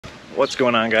What's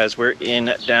going on, guys? We're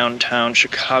in downtown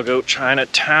Chicago,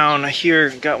 Chinatown. Here,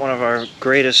 got one of our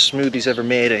greatest smoothies ever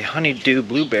made, a honeydew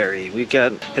blueberry. We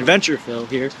got Adventure Phil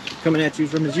here, coming at you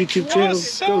from his YouTube channel.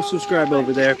 Go subscribe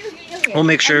over there. We'll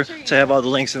make sure to have all the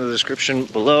links in the description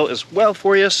below as well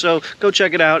for you, so go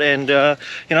check it out and,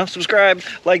 you know, subscribe,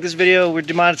 like this video. We're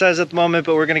demonetized at the moment,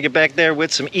 but we're gonna get back there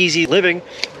with some easy living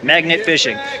magnet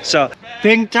fishing. So,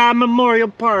 Big Time Memorial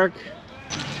Park.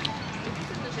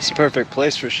 It's a perfect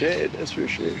place for shade, that's for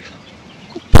sure.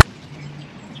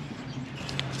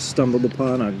 Stumbled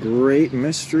upon a great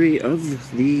mystery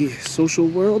of the social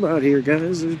world out here,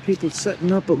 guys. There's people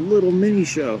setting up a little mini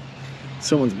show.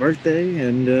 Someone's birthday,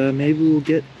 and maybe we'll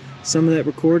get some of that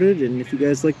recorded. And if you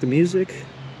guys like the music,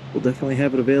 we'll definitely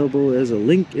have it available as a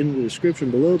link in the description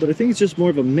below. But I think it's just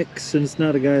more of a mix, and it's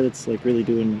not a guy that's like really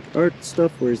doing art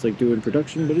stuff where he's like doing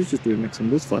production, but he's just doing mixing.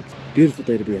 But it's fun. Beautiful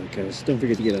day to be out, guys. Don't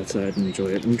forget to get outside and enjoy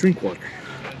it and drink water.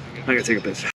 I gotta take a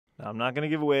piss. Now, I'm not gonna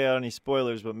give away out any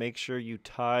spoilers, but make sure you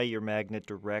tie your magnet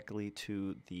directly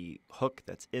to the hook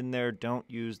that's in there. Don't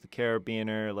use the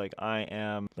carabiner like I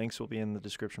am. Links will be in the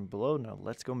description below. Now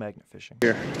let's go magnet fishing.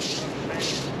 Here.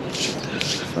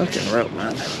 Fucking rope,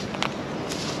 man.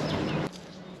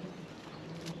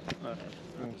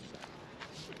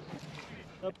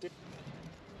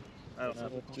 I don't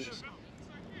know.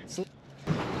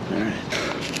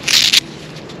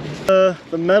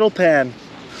 Alright. The metal pan.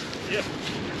 Yeah.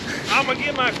 I'm gonna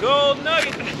get my gold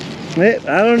nugget.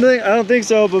 I don't think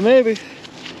so, but maybe.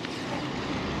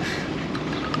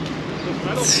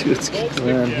 Let's see what's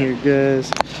going on here, guys.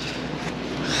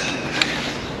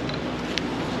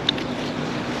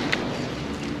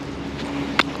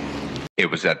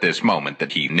 It was at this moment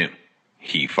that he knew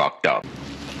he fucked up.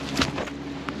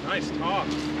 Nice talk.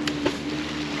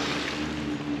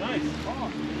 Nice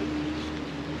talk.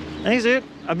 Thanks, dude.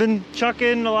 I've been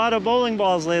chucking a lot of bowling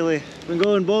balls lately. Been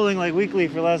going bowling like weekly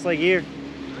for the last like year.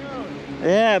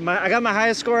 Really? Yeah, I got my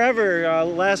highest score ever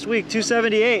last week,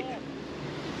 278.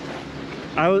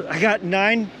 I got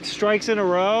 9 strikes in a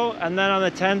row, and then on the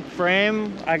 10th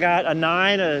frame, I got a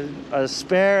 9, a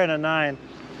spare, and a 9.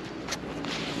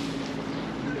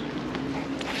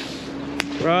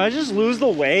 Bro, I just lose the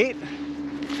weight?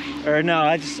 Or no,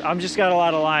 I'm just got a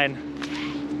lot of line.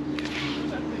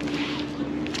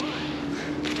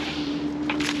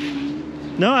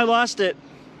 No, I lost it.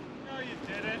 No, you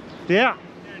didn't. Yeah.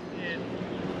 You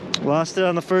did. Lost it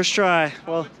on the first try.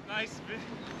 Well, nice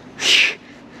video.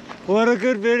 What a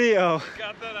good video. You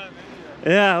got that on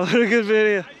video. Yeah, what a good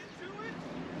video.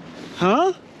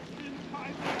 Huh? You didn't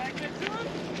tie the magnet to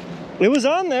it? It was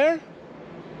on there.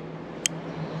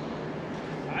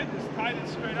 I just tied it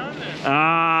straight on there.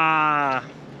 Ah.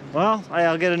 Well,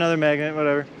 I'll get another magnet,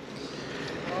 whatever.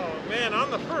 Oh man, on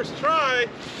the first try.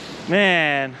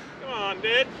 Man. Come on,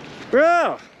 dude. Bro.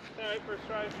 Alright, first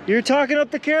try. You're talking up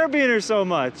the carabiner so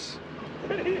much.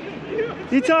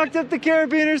 You talked up the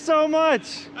carabiner so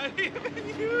much. I didn't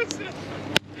even use it.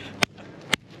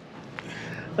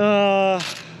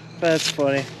 That's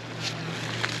funny.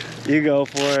 You go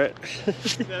for it.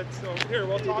 That's so. Here,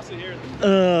 we'll toss it here.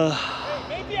 Hey,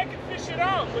 maybe I can fish it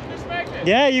out with this magnet.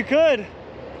 Yeah, you could.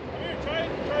 Come here, try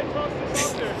to toss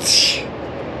this out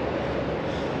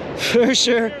there. For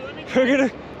sure.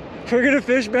 Here, we're gonna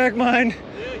fish back mine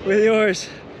with yours.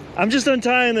 I'm just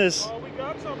untying this. Oh, we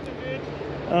got something, dude.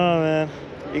 Oh man.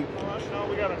 No,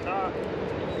 we got a knot.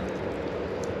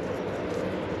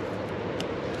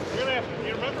 You're gonna have to.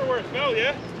 You remember where it fell,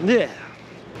 yeah? Yeah.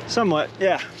 Somewhat.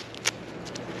 Yeah.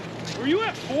 Were you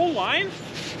at full line?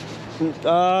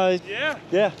 Yeah.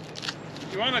 Yeah.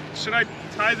 You wanna? Should I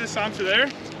tie this onto there?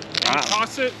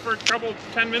 Toss it for a couple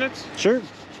 10 minutes? Sure.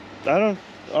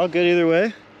 All good either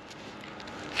way.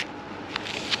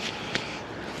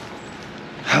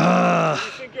 Do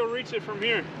you think you'll reach it from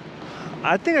here?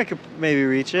 I think I could maybe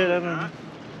reach it. I don't know.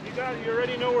 You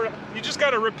already know where. You just got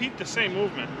to repeat the same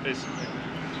movement, basically.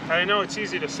 I know it's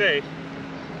easy to say.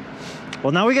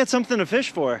 Well, now we got something to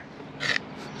fish for.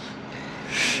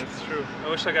 That's true. I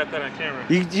wish I got that on camera.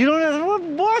 You don't have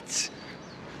what?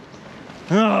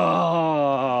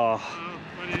 Oh.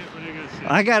 What are you gonna see?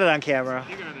 I got it on camera.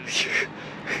 You got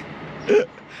it.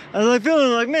 I was like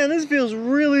feeling like, man, this feels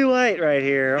really light right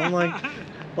here. I'm like,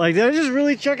 did I just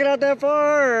really chuck it out that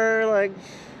far, or like?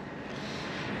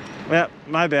 Yeah,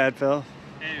 my bad, Phil.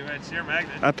 Hey, it's your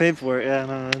magnet. I paid for it. Yeah,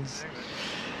 no. It's...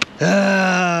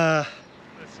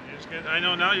 Listen, I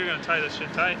know now you're gonna tie this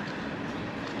shit tight.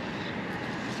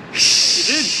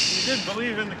 You did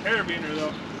believe in the carabiner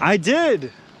though. I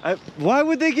did. Why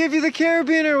would they give you the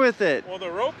carabiner with it? Well,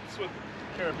 the rope's with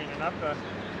the carabiner, not the.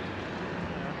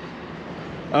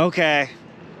 Okay.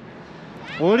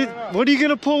 What are you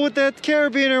gonna pull with that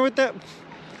carabiner with that?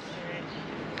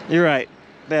 You're right.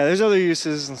 Yeah, there's other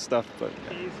uses and stuff, but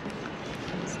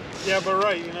yeah, but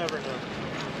right, you never know.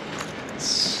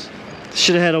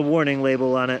 Should have had a warning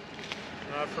label on it.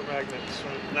 Not for magnets.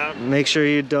 Not Make sure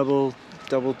you double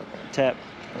tap.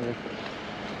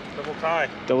 double tie.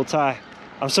 Double tie.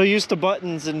 I'm so used to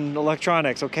buttons and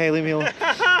electronics. Okay, leave me alone.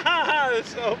 That's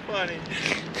so funny.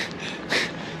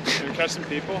 Can we catch some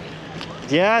people?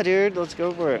 Yeah, dude, let's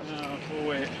go for it. No, we'll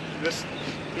wait. This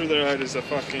through their head is a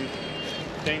fucking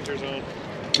danger zone.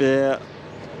 Yeah.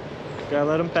 Gotta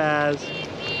let them pass.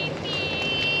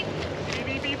 Beep,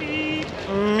 beep, beep, beep.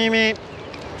 Meep, meep.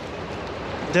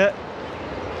 That.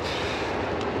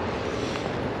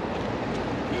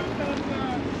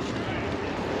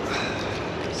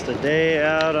 It's the day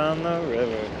out on the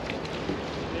river.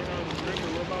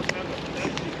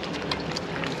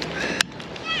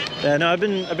 Yeah, no, I've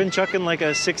been chucking like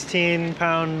a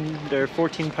 16-pound or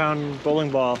 14-pound bowling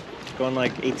ball, going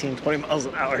like 18, 20 miles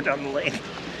an hour down the lane.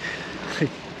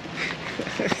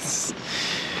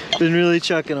 Been really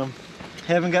chucking them.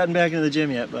 Haven't gotten back into the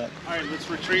gym yet, but. All right, let's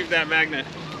retrieve that magnet.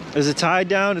 Is it tied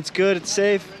down? It's good. It's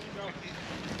safe.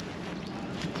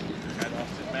 I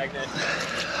lost his magnet.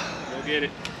 Go get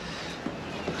it.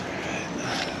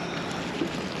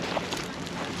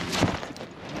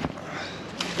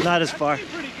 Not as far.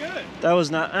 Pretty good. That was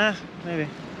not. Maybe.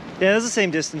 Yeah, that's the same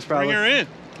distance, probably. Bring her in.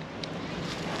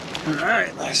 All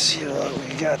right, let's see what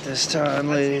we got this time,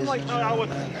 It ladies. seemed like I would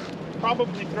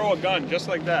probably throw a gun just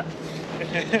like that.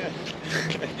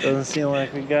 Doesn't seem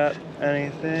like we got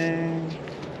anything.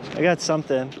 I got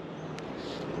something.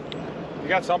 You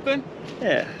got something?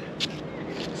 Yeah.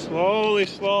 Slowly,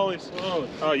 slowly, slowly.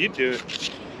 Oh, you do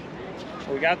it.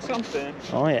 We got something.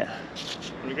 Oh yeah.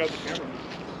 We got the camera.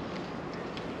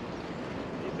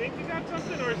 You think you got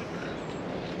something, or is it?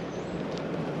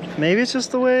 Maybe it's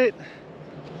just the weight.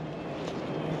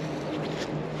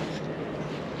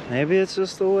 Maybe it's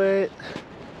just the weight.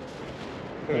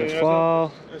 Let it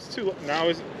fall. It's too. Now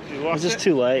is you lost It's just it?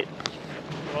 too light.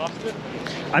 You lost it?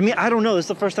 I mean, I don't know. This is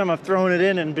the first time I've thrown it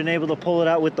in and been able to pull it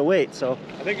out with the weight, so.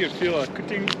 I think you'd feel a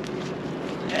ka-ting.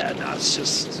 Yeah, no, it's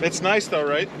just. It's nice though,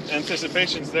 right?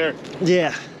 Anticipation's there.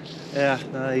 Yeah. Yeah,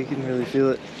 no, you can really feel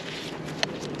it.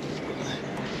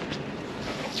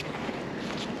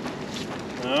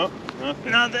 No,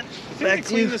 nothing. Nothing. Think Back we to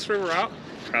clean you. this river out?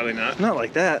 Probably not. Not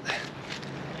like that.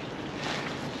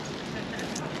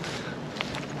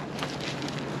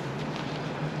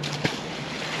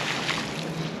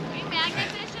 Are you magnet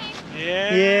fishing?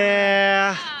 Yeah.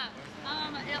 Yeah.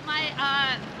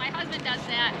 My husband does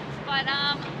that. But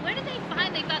where did they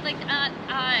find? They got like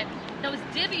those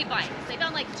divvy bikes. They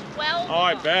found like 12. Oh,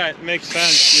 I of them. bet. Makes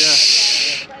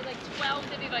sense. Yeah. Yeah, like 12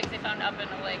 divvy bikes they found up in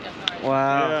the lake up north.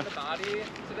 Wow. Yeah. The body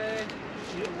today.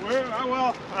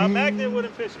 Well, a magnet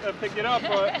wouldn't pick it up,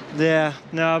 but Yeah.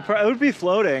 No, it would be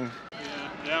floating.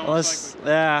 yeah, Unless, most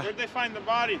likely. yeah. Where'd they find the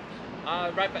body?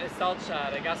 Right by Salt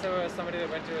Shed. I guess it was somebody that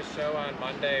went to a show on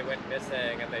Monday, went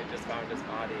missing, and they just found his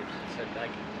body like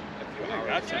a few hours.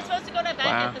 gotcha. We were supposed to go to an event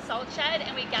Wow. at the Salt Shed,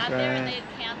 and we got there and Right.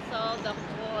 they had canceled the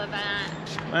whole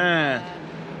event. Man.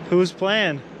 Who's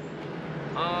playing?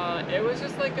 It was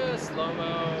just like a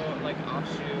slow-mo, like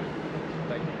offshoot,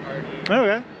 like party,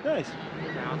 Okay, nice.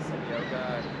 house and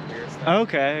yoga and weird stuff.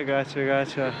 Okay,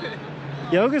 gotcha.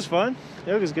 Yoga's fun.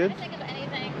 Yoga's I good. didn't think of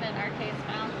anything that Arcade's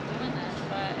found doing this,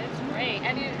 but it's great.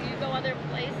 And you go other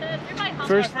places. You're my humble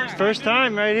First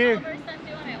time right here. First time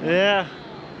doing it. Yeah. Wow.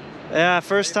 Yeah,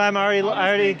 first time I I was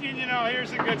already. thinking,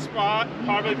 here's a good spot.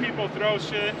 Probably people throw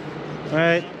shit.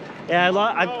 Right. Yeah, We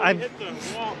I'm hit the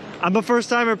wall. a first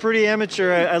timer, pretty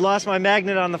amateur. I lost my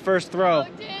magnet on the first throw. Oh,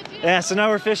 did you? Yeah, so now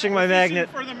we're fishing my magnet.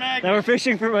 For the magnet. Now we're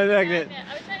fishing for my magnet.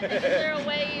 I was trying to think, is there a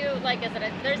way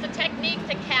there's a technique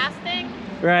to casting?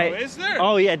 Right. Oh, is there?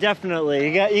 Oh yeah, definitely.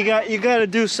 You got to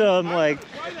do some like,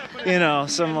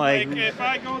 some like. if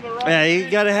I go the wrong Yeah, way, you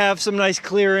got to have some nice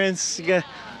clearance. You got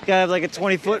to have like a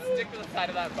 20-foot. Stick to the side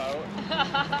of that boat.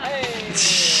 That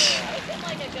seemed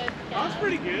like a good That was guess.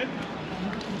 pretty good.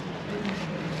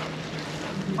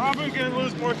 Probably gonna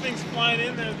lose more things flying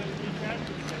in there than we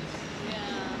catching.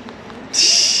 Yeah.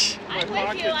 I'm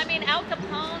with you. I mean, Al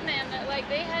Capone and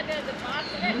they had the box.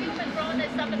 They've been throwing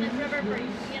this up in this river for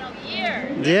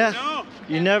years. Yeah. No.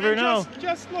 You never And know.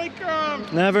 Just like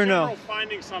Never in know. general,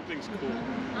 finding something's cool.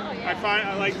 Oh yeah.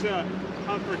 I like to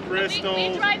hunt for we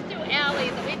crystals. drive through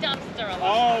alleys and we dumpster a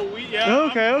lot. Oh,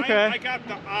 Okay. I got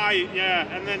the eye,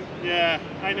 and then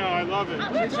I know, I love it.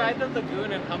 We tried the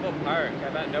lagoon in Humboldt Park. I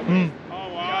bet nobody Oh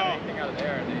got wow. anything out of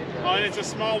there. And they enjoyed Oh, it. and it's a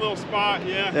small little spot,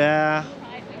 yeah. Yeah. We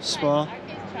tried Small.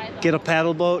 Arcade's tried the Get a whole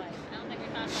paddle boat. thing, but I don't think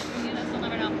not home, you know, so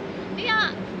never know.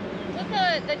 Yeah, with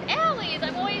the alleys,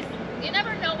 I'm always, you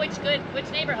never know which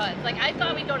neighborhoods. Like, I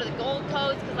thought we'd go to the Gold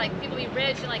Coast because, like, people be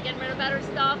rich and, like, getting rid of better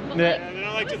stuff. But, Yeah. like, Yeah, they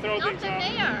don't like to throw things out. there.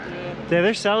 Yeah. Yeah,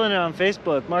 they're selling it on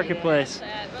Facebook Marketplace.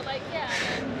 Yeah, but, like, yeah,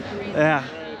 for some reason, Yeah. you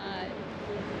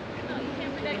know, you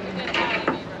can't predict a good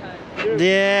alley neighborhood. Dude,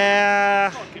 Yeah.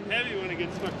 it's fucking heavy when it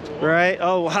gets stuck to the wall. Right.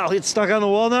 Oh wow, it's stuck on the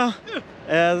wall now.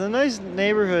 Yeah, the nice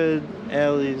neighborhood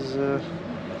alleys. All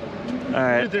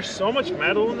right. Dude, there's so much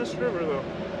metal in this river, though.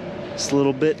 Just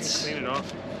little bits. Clean it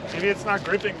off. Maybe it's not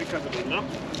gripping because of it, no?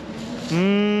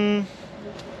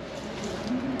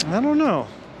 I don't know.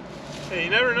 Hey, you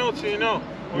never know till you know.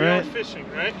 We're Right. out fishing,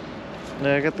 right?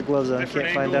 Yeah, I got the gloves on. Different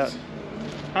Can't find out.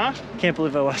 angles. Huh? Can't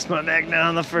believe I lost my magnet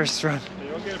on the first run. Yeah,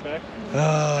 you'll get it back.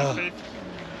 Oh, Have faith.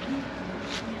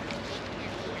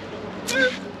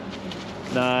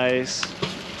 nice.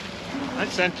 I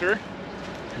center.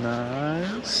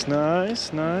 Nice,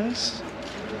 nice, nice.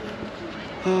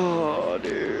 Oh,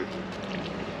 dude.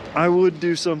 I would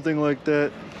do something like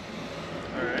that.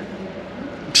 All right.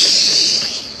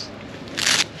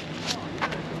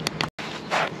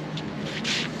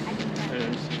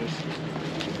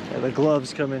 Yeah, the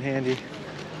gloves come in handy.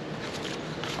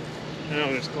 I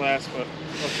know there's glass, but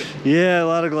okay. Yeah, a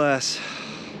lot of glass.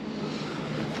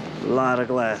 A lot of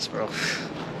glass, bro.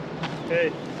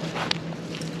 Hey.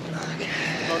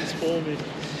 Unspool me.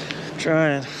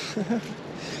 Trying. See, I'm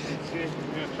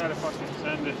gonna try to fucking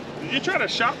send it. Did you try to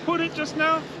shot put it just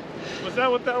now? Was that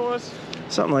what that was?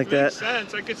 Something like Makes that.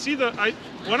 sense. I could see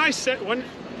when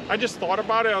I just thought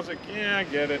about it, I was like, yeah, I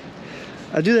get it.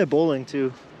 I do that bowling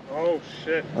too. Oh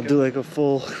shit. I'll do like a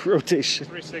full rotation.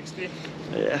 360.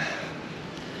 Yeah.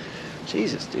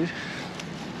 Jesus, dude.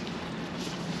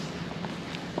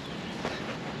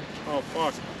 Oh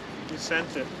fuck. You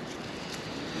sent it.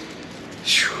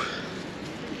 Phew.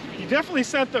 You definitely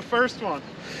sent the first one.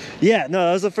 Yeah, no,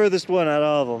 that was the furthest one out of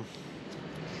all of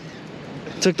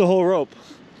them. Took the whole rope.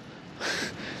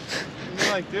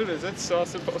 I'm like, dude, is it so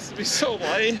supposed to be so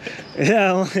light?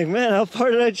 Yeah, I'm like, man, how far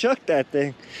did I chuck that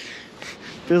thing?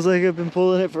 Feels like I've been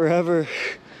pulling it forever.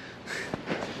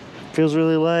 Feels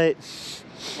really light.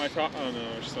 My top. Oh no,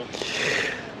 we're still.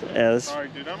 Yeah, this. Sorry,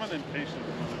 dude, I'm an impatient.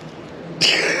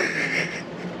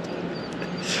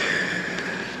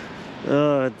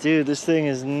 Oh, dude, this thing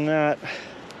is not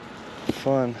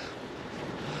fun.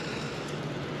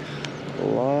 A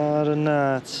lot of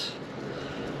knots.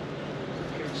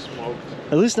 Getting smoked.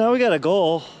 At least now we got a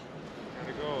goal.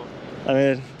 Gotta go. I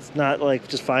mean, it's not like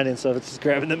just finding stuff, it's just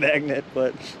grabbing the magnet,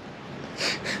 but...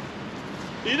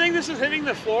 Do you think this is hitting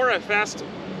the floor at fast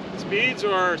speeds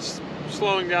or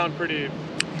slowing down pretty? I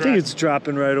think it's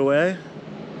dropping right away.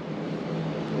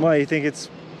 Why, you think it's...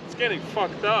 It's getting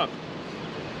fucked up.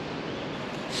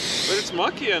 But it's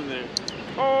mucky in there.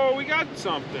 Oh, we got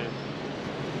something.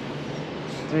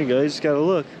 There you go, you just gotta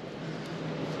look.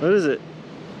 What is it?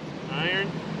 Iron.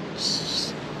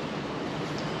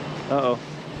 Uh-oh.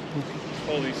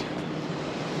 Pull these.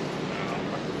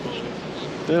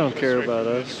 They don't care about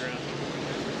us.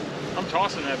 I'm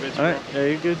tossing that bitch, Alright, bro. yeah,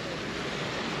 you're good.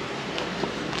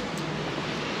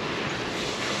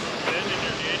 Stand in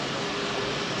your knee.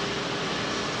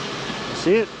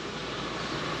 See it?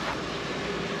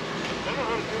 I don't know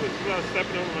how to do this without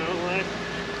stepping over my own line.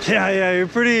 Yeah, you're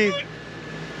pretty...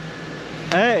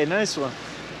 Hey, nice one.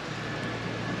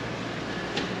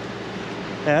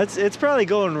 Yeah, it's probably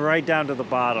going right down to the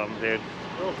bottom, dude.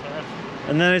 Real fast.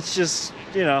 And then it's just,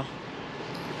 you know,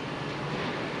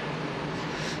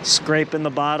 scraping the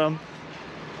bottom.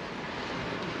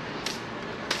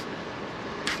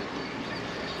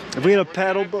 If we had a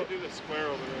paddle boat... Do the square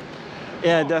over there.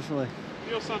 Yeah, Oh. definitely.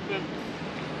 Feel something.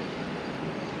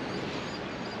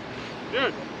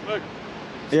 Dude, look.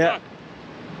 Yeah.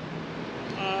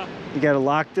 Stuck. You got it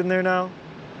locked in there now?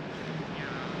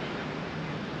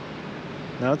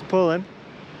 Now it's pulling.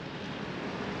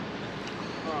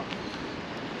 Oh.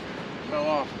 Fell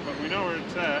off, but we know where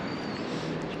it's at.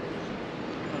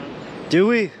 Do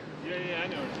we? Yeah, I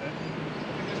know where it's at.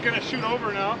 I'm just gonna shoot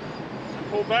over now and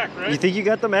pull back, right? You think you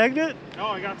got the magnet? No,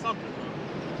 I got something.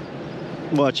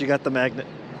 Watch, you got the magnet.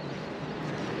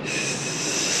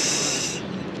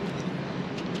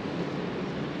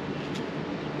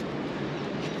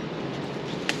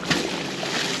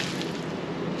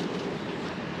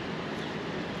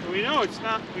 We know it's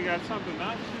not. We got something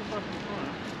not too fucking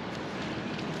far.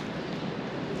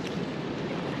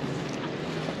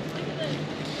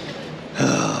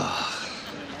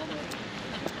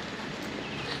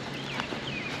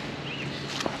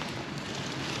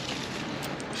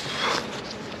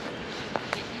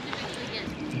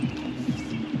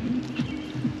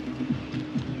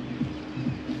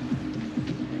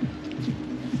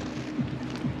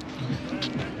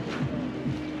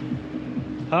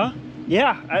 Huh?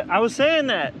 Yeah, I was saying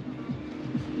that.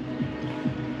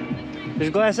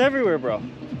 There's glass everywhere, bro.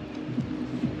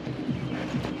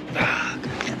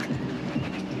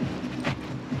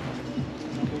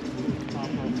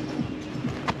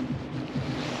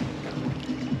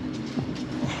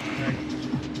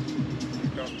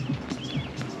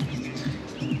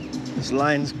 This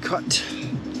line's cut.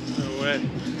 No way.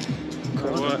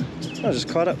 Caught What? No, just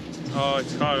caught up. Oh,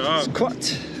 it's caught up. It's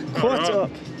caught up.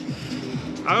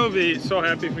 I would be so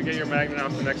happy if we get your magnet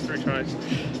off the next 3 tries. I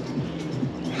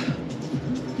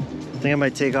think I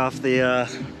might take off the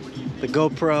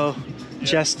GoPro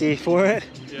chesty for it.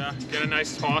 Yeah, get a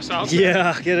nice toss out there.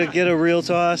 Yeah, get a real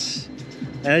toss.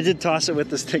 And I did toss it with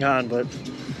this thing on, but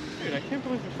Dude, I can't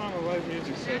believe we found a live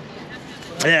music set.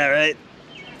 yeah, right.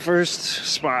 First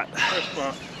spot. First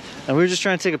spot. And we were just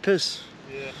trying to take a piss.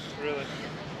 Yeah, really.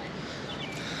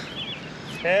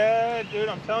 Yeah, dude,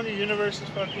 I'm telling you, universe is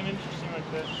fucking interesting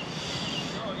like that.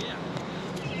 Oh yeah.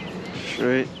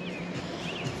 Right.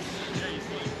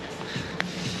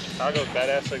 Chicago's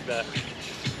badass like that.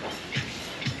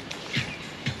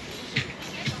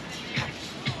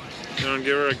 You want to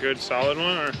give her a good solid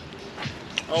one, or?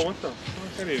 Oh, what the? I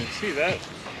couldn't even see that.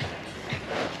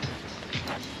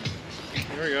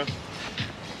 Here we go.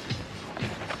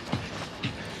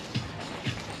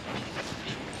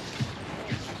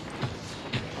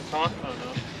 Huh? Oh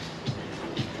no.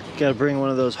 Gotta bring one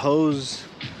of those hose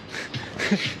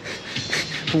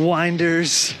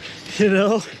winders, you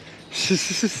know?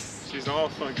 She's all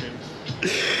fucking.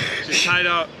 She's tied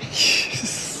up.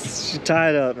 She's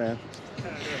tied up, man.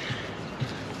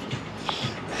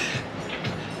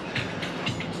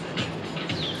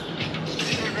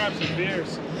 Grab some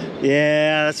beers.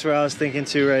 Yeah, that's what I was thinking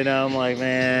too right now. I'm like,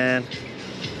 man,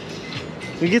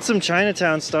 we get some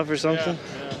Chinatown stuff or something.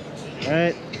 Yeah. All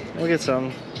right, we'll get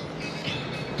some.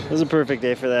 It was a perfect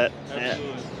day for that.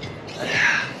 Absolutely.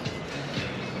 Yeah.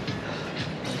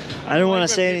 I don't want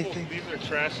to say anything. Leave their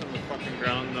trash on the fucking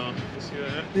ground though. You see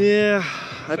that? Yeah,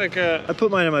 I I put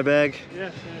mine in my bag.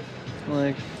 Yeah.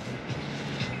 Like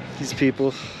these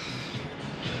people.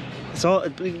 It's all,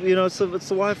 you know, it's the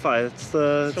Wi-Fi. It's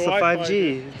the Wi-Fi,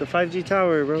 5G. The 5G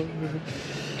tower, bro.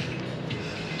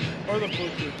 Or the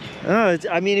Bluetooth. No,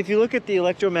 I mean, if you look at the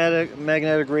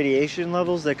electromagnetic radiation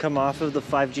levels that come off of the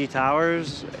 5G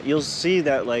towers, you'll see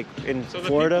that, like, in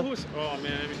Florida. Oh, man. I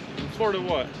mean, in Florida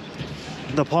what?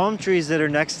 The palm trees that are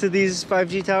next to these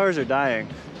 5G towers are dying.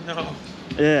 No.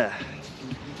 Yeah.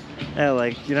 Yeah,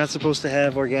 like, you're not supposed to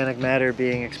have organic matter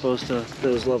being exposed to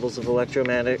those levels of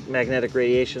electromagnetic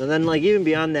radiation. And then, like, even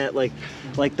beyond that, like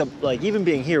even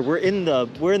being here, we're in the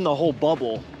whole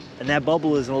bubble, and that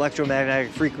bubble is an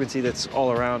electromagnetic frequency that's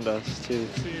all around us too.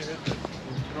 So you hit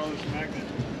all this magnet.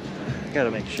 I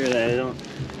gotta make sure that I don't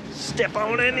step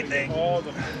on anything. All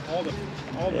the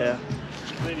Yeah.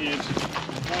 lineage.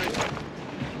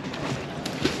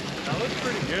 That looks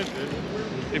pretty good,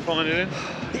 dude. You pulling it in?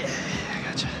 Yeah, I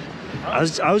gotcha. I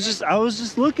was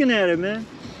just looking at it, man.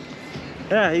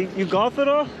 Yeah, you golf at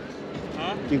all?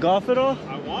 Huh? You golf at all?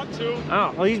 I want to.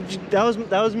 Oh, well,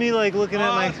 that was me like looking at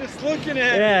my. I was just looking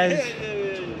at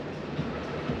it.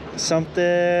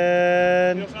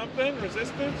 Something. Feel something?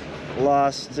 Resistance?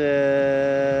 Lost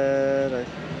it.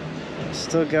 I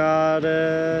still got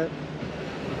it.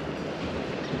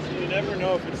 So you never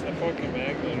know if it's the fucking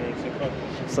magnet or it's the fucking.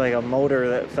 It's like a motor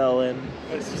that fell in.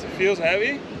 It feels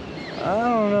heavy? I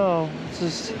don't know. It's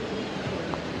just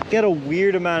get a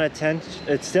weird amount of tension.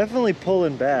 It's definitely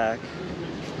pulling back.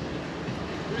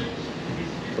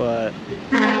 But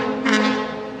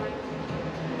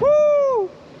woo!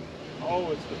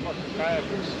 Oh, it's the fucking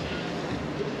kayakers.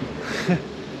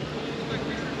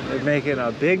 They're making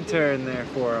a big turn there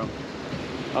for them.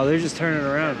 Oh, they're just turning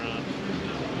around.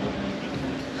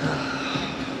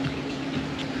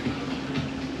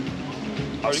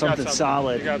 Oh, Something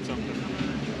solid. You got something.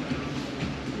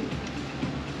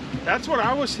 That's what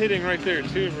I was hitting right there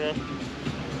too, bro.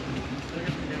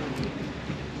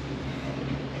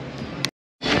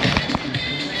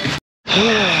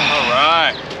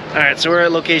 All right, so we're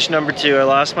at location number 2. I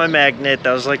lost my magnet.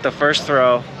 That was like the first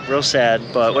throw. Real sad,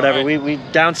 but whatever. Right. We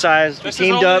downsized. This we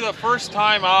teamed is only up. the first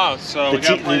time out, so we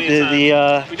got plenty of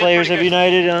time. The players have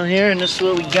united on here, and this is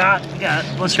what we got. We got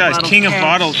this guy's king of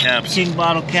bottle caps. King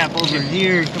bottle cap over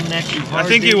here. Coming at you hard. I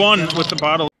think he won with the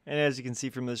bottle. And as you can see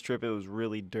from this trip, it was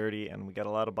really dirty, and we got a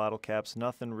lot of bottle caps.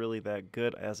 Nothing really that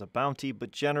good as a bounty,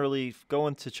 but generally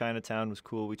going to Chinatown was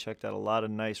cool. We checked out a lot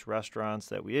of nice restaurants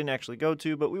that we didn't actually go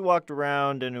to, but we walked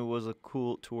around, and it was a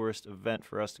cool tourist event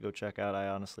for us to go check out. I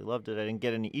honestly loved it. I didn't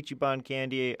get any Ichiban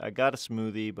candy. I got a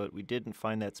smoothie, but we didn't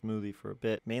find that smoothie for a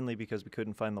bit, mainly because we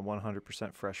couldn't find the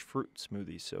 100% fresh fruit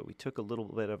smoothie. So we took a little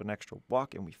bit of an extra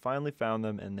walk, and we finally found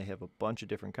them, and they have a bunch of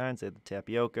different kinds. They had the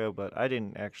tapioca, but I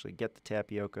didn't actually get the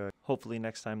tapioca. Hopefully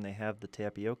next time they have the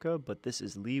tapioca, but this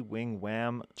is Li Wing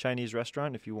Wam Chinese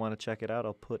restaurant. If you want to check it out,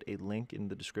 I'll put a link in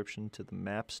the description to the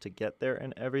maps to get there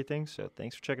and everything. So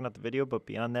thanks for checking out the video, but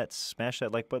beyond that, smash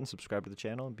that like button, subscribe to the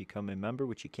channel, and become a member,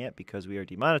 which you can't because we are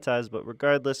demonetized, but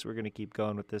regardless, we're going to keep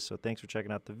going with this. So thanks for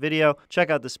checking out the video.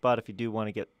 Check out this spot if you do want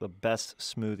to get the best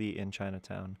smoothie in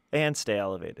Chinatown, and stay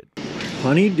elevated.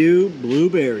 Honeydew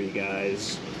blueberry,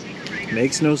 guys.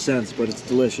 Makes no sense, but it's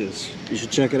delicious. You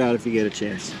should check it out if you get a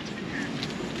chance.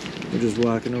 We're just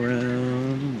walking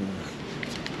around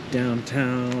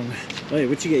downtown. Wait,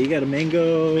 what you get? You got a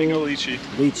mango? Mango lychee.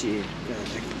 Lychee.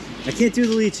 God, I can't do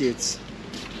the lychee. It's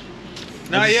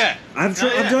Not yet. I've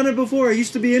done it before. I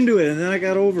used to be into it, and then I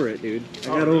got over it, dude. I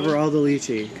got over all the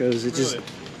lychee because it just.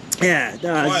 Yeah,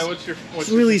 no, Why? it's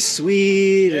really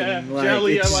sweet Yeah, and like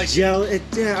jelly, it's I like jelly.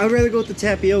 Yeah, I'd rather go with the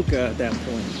tapioca at that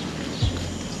point.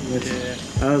 Yeah.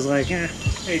 I was like, eh.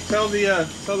 Hey, tell the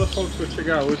folks what you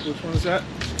got. Which one is that?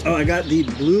 Oh, I got the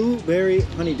blueberry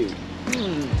honeydew.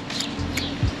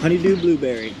 Honeydew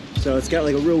blueberry. So it's got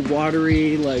like a real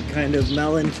watery, like kind of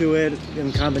melon to it,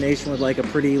 in combination with like a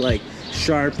pretty like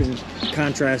sharp and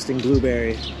contrasting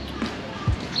blueberry.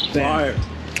 Fire.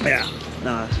 Yeah.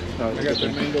 Nah. I got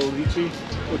the mango lychee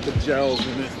with the gels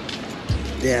in it.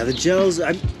 Yeah, the gels.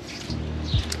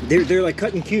 They're like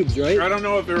cut in cubes, right? I don't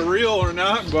know if they're real or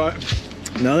not, but.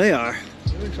 No, they are.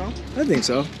 You think so? I think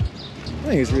so. I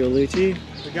think it's real lychee.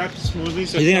 They got the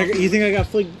smoothies. You think I got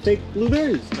fake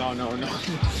blueberries? No.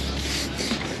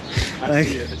 I Like,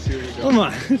 see it. I see where you're going. Come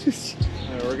on.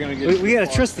 Yeah, we're gonna get. we gotta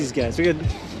trust these guys. We got.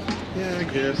 Yeah, I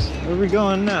guess. Where are we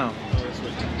going now? Oh, this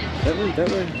way. That way? That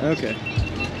way? Okay.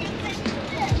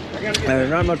 I gotta get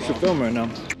Not much to film right now.